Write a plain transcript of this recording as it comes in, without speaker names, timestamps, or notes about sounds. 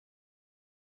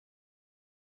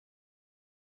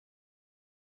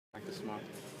Practice tomorrow.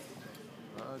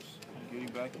 Just getting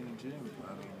back in the gym.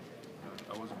 I mean,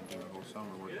 I wasn't doing the whole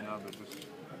summer working out, but just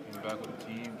getting back with the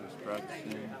team, just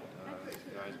practicing.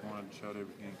 Guys wanted to show they were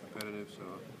getting competitive, so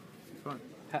it's fun.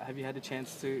 Have you had a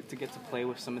chance to get to play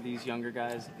with some of these younger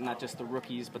guys, not just the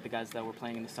rookies, but the guys that were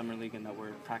playing in the summer league and that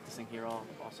were practicing here all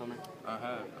summer? I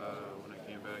have. When I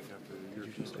came back after the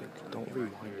European break, Don't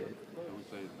rewind it. We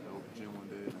played the open gym one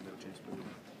day and I got a chance to play with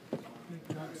them. Nick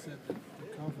Jock said that the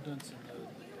confidence and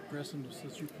the aggressiveness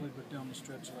that you played with down the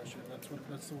stretch last year,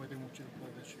 that's the way they want you to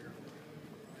play this year.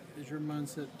 Is your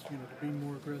mindset, to be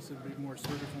more aggressive, be more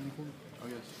assertive on the court? Oh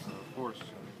yes, of course.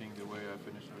 I think the way I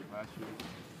finished it last year, I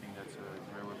think that's a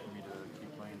great way for me to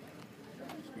keep playing.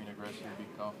 Just being aggressive,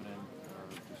 being confident,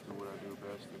 just do what I do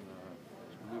best, and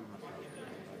just believe in myself.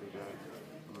 And I did that. I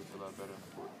looked a lot better on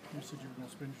the court. You said you were going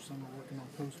to spend your summer working on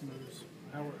post moves.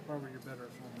 How were you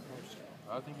better on the post?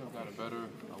 I think I've gotten better.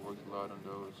 I worked a lot on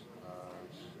those.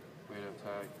 Way to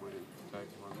attack more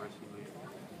aggressively.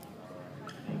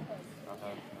 I've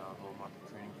had now a whole month of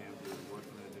training camp to work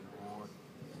on it more.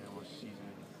 And once the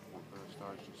season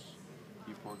starts, just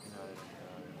keep working at it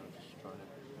and just trying to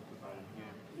simplify it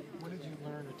again. What did you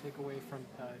learn or take away from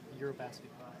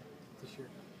Eurobasket this year?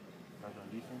 Right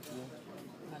on defense today?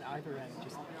 On either end,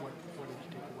 just what did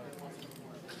you take away?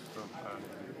 From,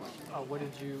 what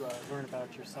did you learn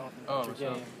about yourself and Oh, your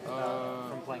game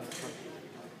from playing in spring?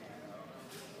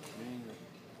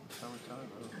 Summertime,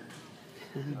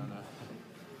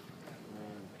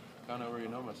 kind of already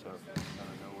know myself. Kind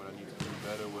of know what I need to do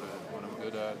better, what I'm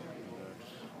good at.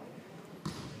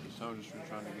 So I'm just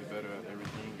trying to get better at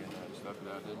everything, and stuff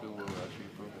that I did do will actually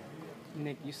improve it.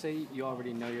 Nick, you say you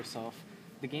already know yourself.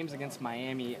 The games against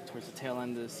Miami towards the tail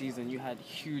end of the season, you had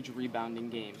huge rebounding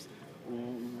games.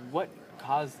 What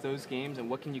caused those games,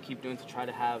 and what can you keep doing to try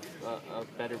to have a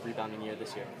better rebounding year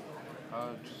this year?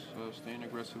 Just staying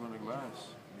aggressive on the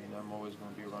glass. I mean, I'm always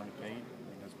going to be around the paint. I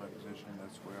mean, that's my position.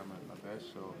 That's where I'm at my best.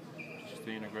 So just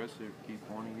staying aggressive, keep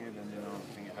wanting it, and then I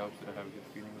think it helps that I have a good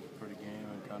feeling for the game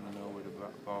and kind of know where the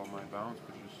ball might bounce.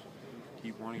 But just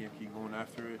keep wanting it, keep going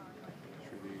after it. It's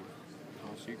really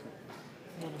no secret.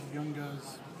 A lot of young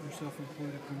guys, yourself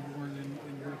included, when you weren't in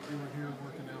Europe, you were here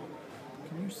working out.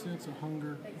 Can you sense a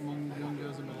hunger among the young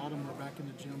guys? I mean, a lot of them are back in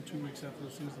the gym 2 weeks after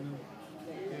the season ended.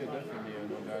 Yeah, definitely. I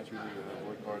know guys really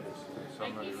work hard this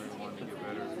summer. They really want to get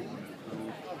better. They want to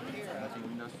improve. And I think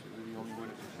that's really the only way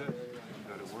to success. You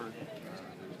got to work.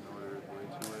 There's no other way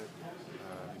to it.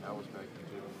 I was back in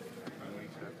the gym 3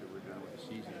 weeks after we're done with the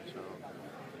season. So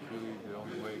it's really the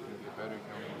only way it can get better, it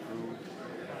can only improve.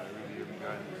 Really every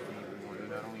guy in this team,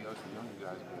 not only us the younger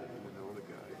guys, but even the older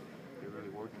guys, they're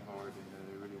really working hard and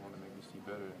they really want to make this team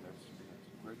better. And that's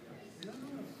great.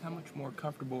 How much more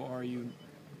comfortable are you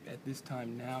at this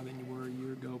time now than you were a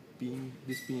year ago,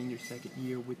 this being your second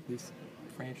year with this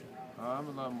franchise? I'm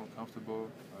a lot more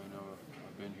comfortable. I know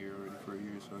I've been here already for a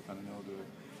year, so I kind of know the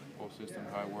whole system,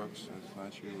 how it works. As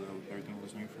last year, everything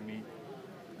was new for me.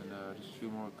 And just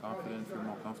feel more confident, feel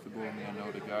more comfortable. I mean, I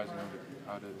know the guys, I know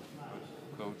how the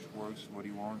coach works, what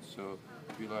he wants, so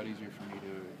it'll be a lot easier for me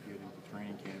to get into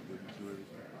training camp and do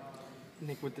everything.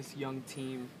 Nick, with this young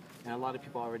team, and a lot of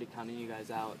people already counting you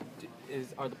guys out,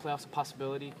 are the playoffs a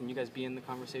possibility? Can you guys be in the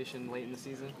conversation late in the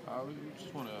season? We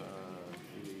just want to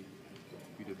really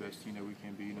be the best team that we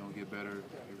can be, get better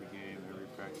every game, every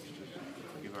practice, just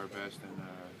give our best and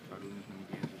try to win as many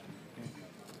games as we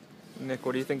can. Nick,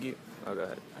 what do you think Oh, go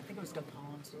ahead. I think it was Doug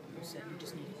Collins who said you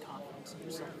just needed confidence in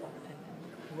yourself, and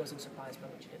he wasn't surprised by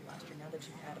what you did last year. Now that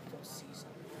you've had a full season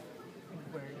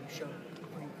where you showed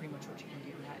pretty much what you can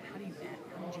do, how did you add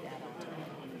on to that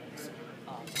confidence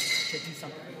to do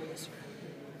something this year,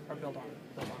 or build on it?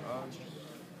 Just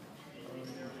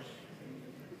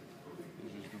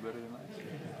do better than last year.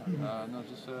 No,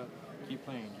 just keep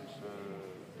playing. Just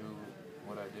do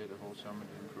what I did the whole summer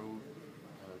to improve.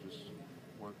 Just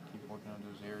keep working on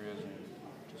those areas and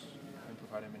just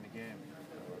simplify them in the game.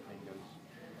 I think as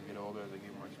I get older, as I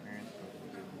get more experience, as I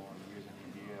get more years in the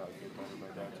NBA, I'll get better by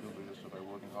that too. But just by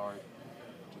working hard,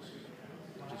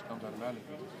 it just comes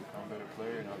automatically. Just become a better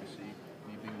player, and obviously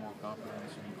me being more confident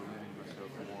and me believing in myself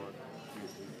more to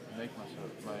make my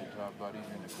job a lot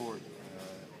easier in the court.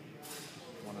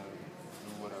 Just want to do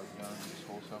what I've done this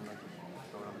whole summer, just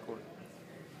throw it on the court.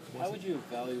 How would you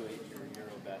evaluate your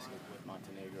Eurobasket with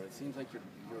Montenegro? It seems like you're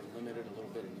limited a little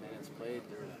bit in minutes played.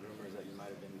 There were rumors that you might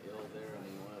have been ill there. I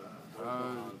mean,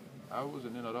 I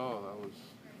wasn't in at all. I was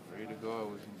ready to go. I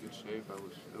was in good shape.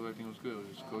 Everything was good. It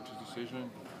was just coach's decision.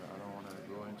 I don't want to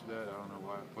go into that. I don't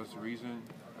know what's the reason.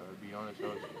 To be honest,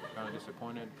 I was kind of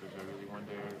disappointed because I really went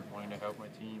there wanting to help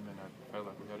my team, and I felt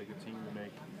like we had a good team to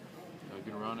make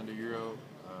good run in the Euro.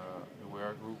 The way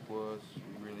our group was,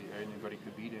 anybody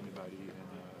could beat anybody, and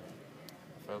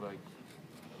I felt like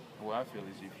the way I feel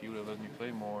is if he would have let me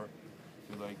play more,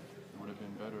 I feel like it would have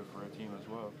been better for our team as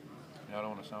well. And I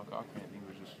don't want to sound cocky or anything,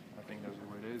 but just I think that's the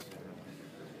way it is. And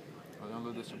I was a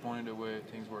little disappointed the way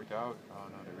things worked out. I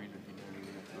don't know the reason he didn't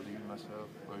really believe in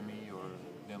myself or me, or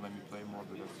didn't let me play more,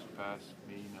 but that's past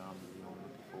me. Now I'm really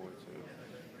looking forward to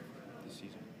this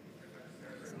season.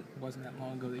 It wasn't that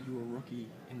long ago that you were a rookie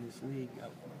in this league.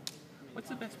 What's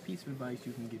the best piece of advice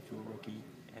you can give to a rookie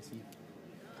as he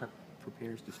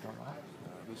prepares to start off?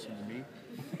 Listen to me.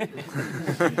 I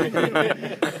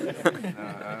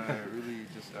really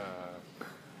just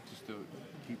to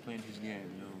keep playing his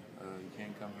game. You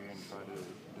can't come here and try to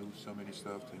do so many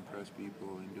stuff to impress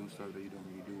people and do stuff that you don't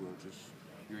really do well. Just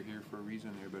you're here for a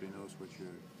reason. Everybody knows what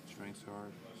your strengths are,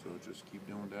 so just keep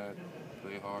doing that.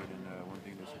 Play hard, and one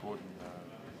thing that's important: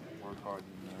 work hard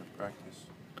in practice.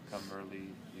 Come early,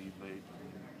 leave late.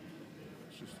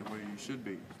 It's just the way you should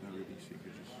be. It's not really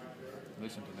secret. Just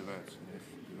listen to the vets. And if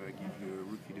the vet gives you a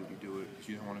rookie duty, do it. Because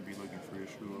you don't want to be looking for your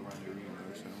shoe around the arena,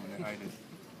 so when they hide it.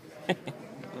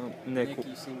 Nick,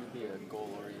 you seem to be a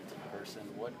goal-oriented person.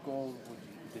 What goal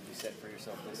did you set for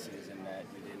yourself this season that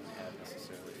you didn't have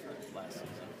necessarily for last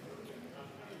season?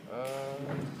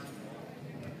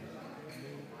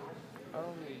 I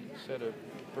don't really set a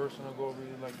personal goal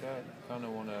really like that. I kind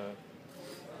of want to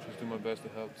just do my best to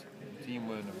help the team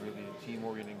win. I'm really a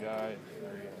team-oriented guy,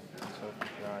 very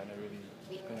selfish guy, and I really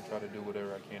just going to try to do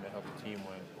whatever I can to help the team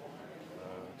win.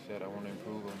 Like I said, I want to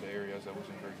improve on the areas I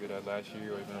wasn't very good at last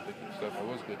year, or even if the stuff I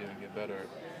was good didn't get better.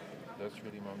 That's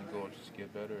really my only goal, just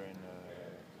get better and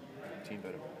make the team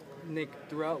better. Nick,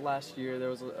 throughout last year, there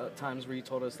was times where you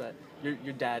told us that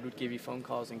your dad would give you phone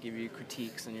calls and give you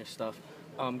critiques and your stuff.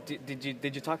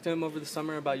 Did you talk to him over the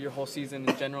summer about your whole season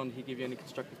in general, and did he give you any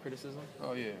constructive criticism?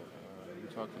 Oh yeah, we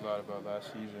talked a lot about last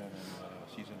season and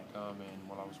season to come. And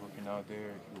while I was working out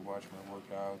there, he would watch my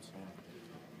workouts and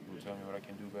he would tell me what I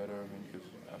can do better. I mean, because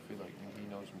I feel like he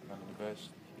knows me kind of the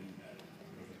best.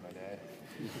 He's my dad.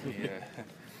 Yeah.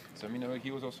 So I mean,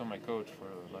 he was also my coach for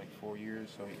like 4 years,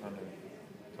 so he kind of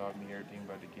taught me everything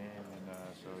about the game, and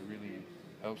so it really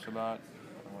helps a lot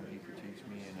when he critiques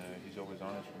me, and he's always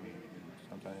honest with me.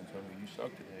 Sometimes he'll tell me, you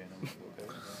suck today, and I'm like,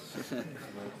 okay.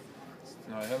 But,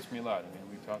 no, it helps me a lot. I mean,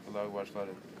 we talk a lot, we watch a lot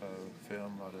of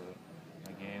film, a lot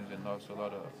of games, and also a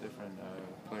lot of different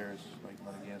players, like a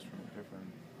lot of games from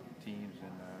different teams,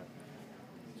 and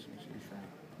it's huge for me.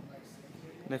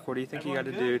 Nick, what do you think you got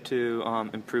to do to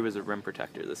improve as a rim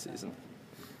protector this season?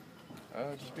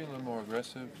 Just being a little more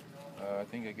aggressive. I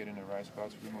think I get in the right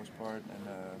spots for the most part,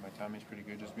 and my timing's pretty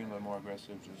good. Just being a little more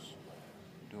aggressive, just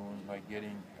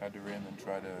getting at the rim and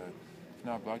try to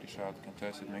not block the shot,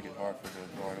 contest it, make it hard for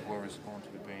the guard, whoever's going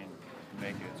to the paint, to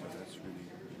make it. So that's really.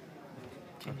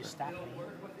 Can you stack me?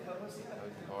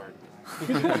 Hard.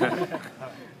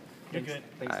 You're good.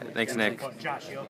 Thanks, Nick. Josh, you